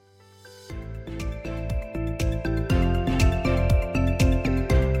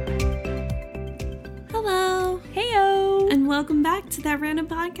welcome back to That Random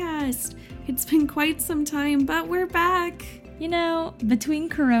Podcast. It's been quite some time, but we're back. You know, between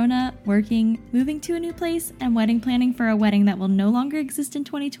Corona, working, moving to a new place, and wedding planning for a wedding that will no longer exist in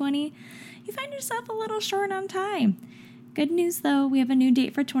 2020, you find yourself a little short on time. Good news though, we have a new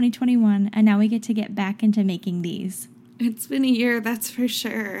date for 2021, and now we get to get back into making these. It's been a year, that's for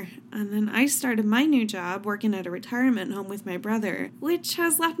sure. And then I started my new job working at a retirement home with my brother, which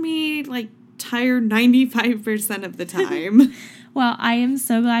has left me, tired 95% of the time. Well, I am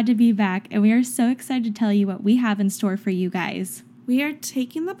so glad to be back, and we are so excited to tell you what we have in store for you guys. We are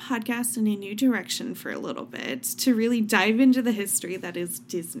taking the podcast in a new direction for a little bit to really dive into the history that is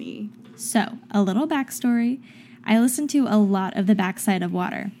Disney. So, a little backstory. I listen to a lot of The Backside of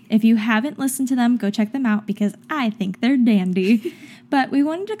Water. If you haven't listened to them, go check them out because I think they're dandy. But we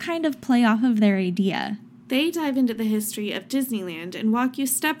wanted to kind of play off of their idea. They dive into the history of Disneyland and walk you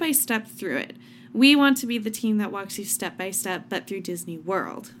step by step through it. We want to be the team that walks you step by step, but through Disney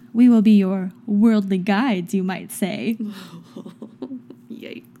World. We will be your worldly guides, you might say.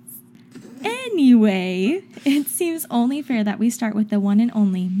 Yikes. Anyway, it seems only fair that we start with the one and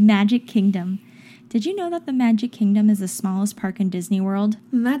only Magic Kingdom. Did you know that the Magic Kingdom is the smallest park in Disney World?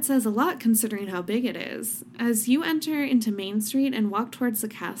 And that says a lot considering how big it is. As you enter into Main Street and walk towards the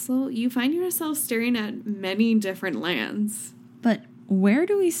castle, you find yourself staring at many different lands. But where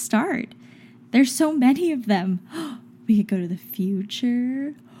do we start? There's so many of them. We could go to the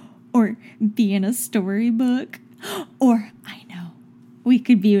future, or be in a storybook, or, I know, we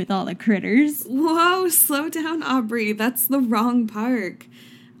could be with all the critters. Whoa, slow down, Aubrey. That's the wrong park.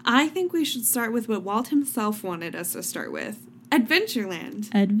 I think we should start with what Walt himself wanted us to start with. Adventureland.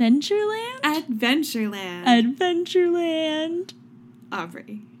 Adventureland? Adventureland. Adventureland.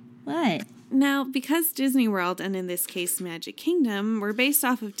 Aubrey. What? Now, because Disney World, and in this case Magic Kingdom, were based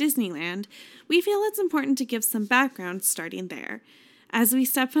off of Disneyland, we feel it's important to give some background starting there. As we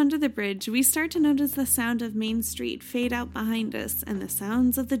step under the bridge, we start to notice the sound of Main Street fade out behind us and the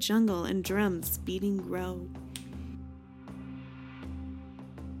sounds of the jungle and drums beating grow.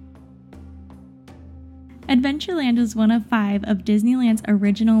 Adventureland was one of 5 of Disneyland's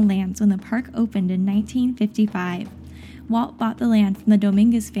original lands when the park opened in 1955. Walt bought the land from the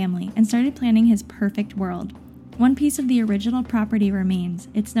Dominguez family and started planning his perfect world. One piece of the original property remains.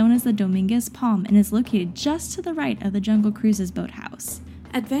 It's known as the Dominguez Palm and is located just to the right of the Jungle Cruises boathouse.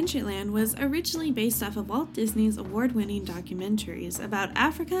 Adventureland was originally based off of Walt Disney's award-winning documentaries about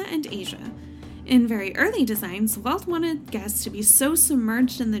Africa and Asia. In very early designs, Walt wanted guests to be so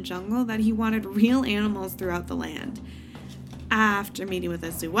submerged in the jungle that he wanted real animals throughout the land. After meeting with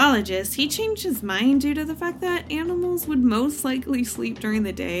a zoologist, he changed his mind due to the fact that animals would most likely sleep during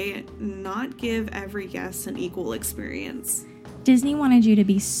the day and not give every guest an equal experience. Disney wanted you to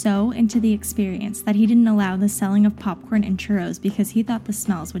be so into the experience that he didn't allow the selling of popcorn and churros because he thought the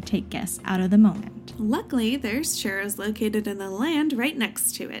smells would take guests out of the moment. Luckily, there's churros located in the land right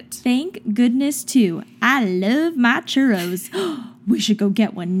next to it. Thank goodness, too. I love my churros. We should go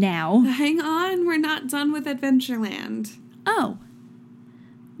get one now. Hang on, we're not done with Adventureland. Oh,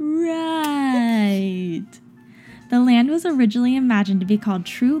 right. The land was originally imagined to be called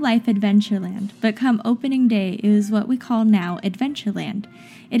True Life Adventureland, but come opening day, it is what we call now Adventureland.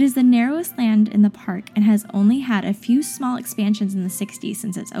 It is the narrowest land in the park and has only had a few small expansions in the 60s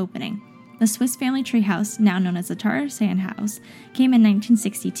since its opening. The Swiss Family Treehouse, now known as the Tarzan House, came in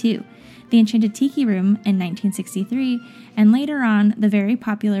 1962, the Enchanted Tiki Room in 1963, and later on, the very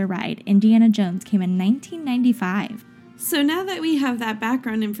popular ride, Indiana Jones, came in 1995. So now that we have that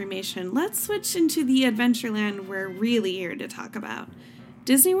background information, let's switch into the Adventureland we're really here to talk about.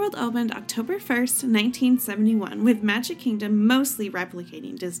 Disney World opened October 1st, 1971, with Magic Kingdom mostly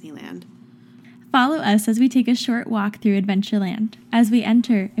replicating Disneyland. Follow us as we take a short walk through Adventureland. As we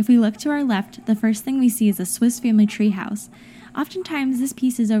enter, if we look to our left, the first thing we see is a Swiss Family Treehouse. Oftentimes, this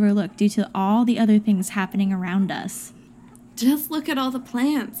piece is overlooked due to all the other things happening around us. Just look at all the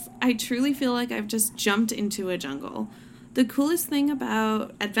plants. I truly feel like I've just jumped into a jungle. The coolest thing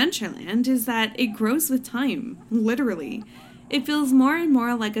about Adventureland is that it grows with time, literally. It feels more and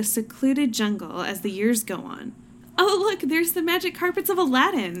more like a secluded jungle as the years go on. Oh, look, there's the magic carpets of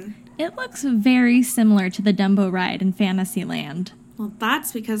Aladdin. It looks very similar to the Dumbo ride in Fantasyland. Well,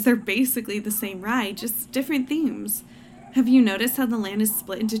 that's because they're basically the same ride, just different themes. Have you noticed how the land is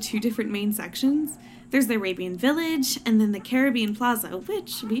split into 2 different main sections? There's the Arabian Village, and then the Caribbean Plaza,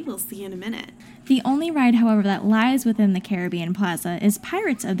 which we will see in a minute. The only ride, however, that lies within the Caribbean Plaza is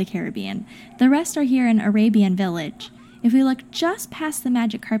Pirates of the Caribbean. The rest are here in Arabian Village. If we look just past the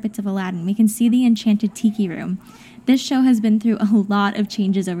magic carpets of Aladdin, we can see the Enchanted Tiki Room. This show has been through a lot of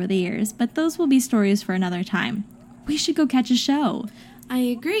changes over the years, but those will be stories for another time. We should go catch a show. I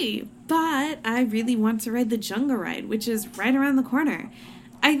agree, but I really want to ride the Jungle Ride, which is right around the corner.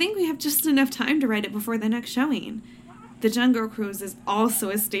 I think we have just enough time to ride it before the next showing. The Jungle Cruise is also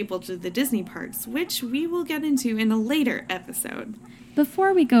a staple to the Disney parks, which we will get into in a later episode.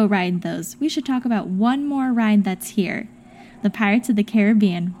 Before we go ride those, we should talk about one more ride that's here. The Pirates of the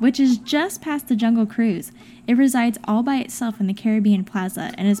Caribbean, which is just past the Jungle Cruise. It resides all by itself in the Caribbean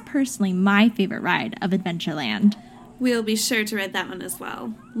Plaza and is personally my favorite ride of Adventureland. We'll be sure to ride that one as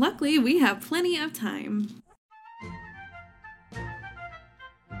well. Luckily, we have plenty of time.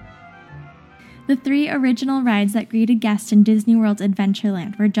 The 3 original rides that greeted guests in Disney World's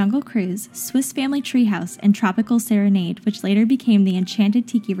Adventureland were Jungle Cruise, Swiss Family Treehouse, and Tropical Serenade, which later became the Enchanted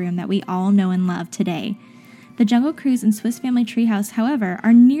Tiki Room that we all know and love today. The Jungle Cruise and Swiss Family Treehouse, however,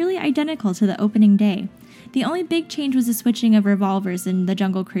 are nearly identical to the opening day. The only big change was the switching of revolvers in the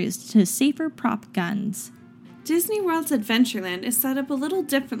Jungle Cruise to safer prop guns. Disney World's Adventureland is set up a little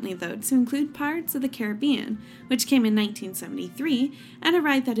differently, though, to include Pirates of the Caribbean, which came in 1973, and a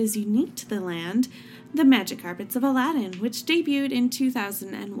ride that is unique to the land, the Magic Carpets of Aladdin, which debuted in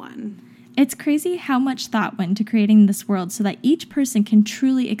 2001. It's crazy how much thought went into creating this world so that each person can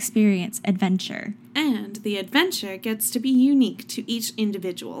truly experience adventure. And the adventure gets to be unique to each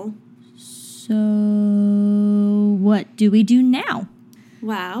individual. So, what do we do now?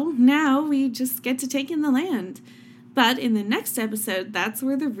 Well, now we just get to take in the land. But in the next episode, that's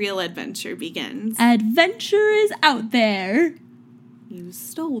where the real adventure begins. Adventure is out there. You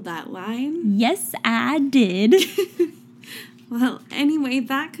stole that line. Yes, I did. Well, anyway,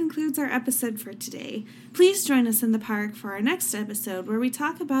 that concludes our episode for today. Please join us in the park for our next episode where we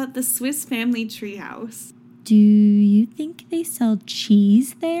talk about the Swiss Family Treehouse. Do you think they sell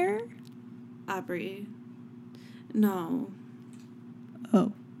cheese there? Aubrey. No.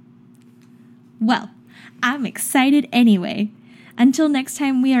 Oh. Well, I'm excited anyway. Until next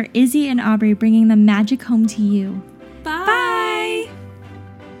time, we are Izzy and Aubrey bringing the magic home to you. Bye!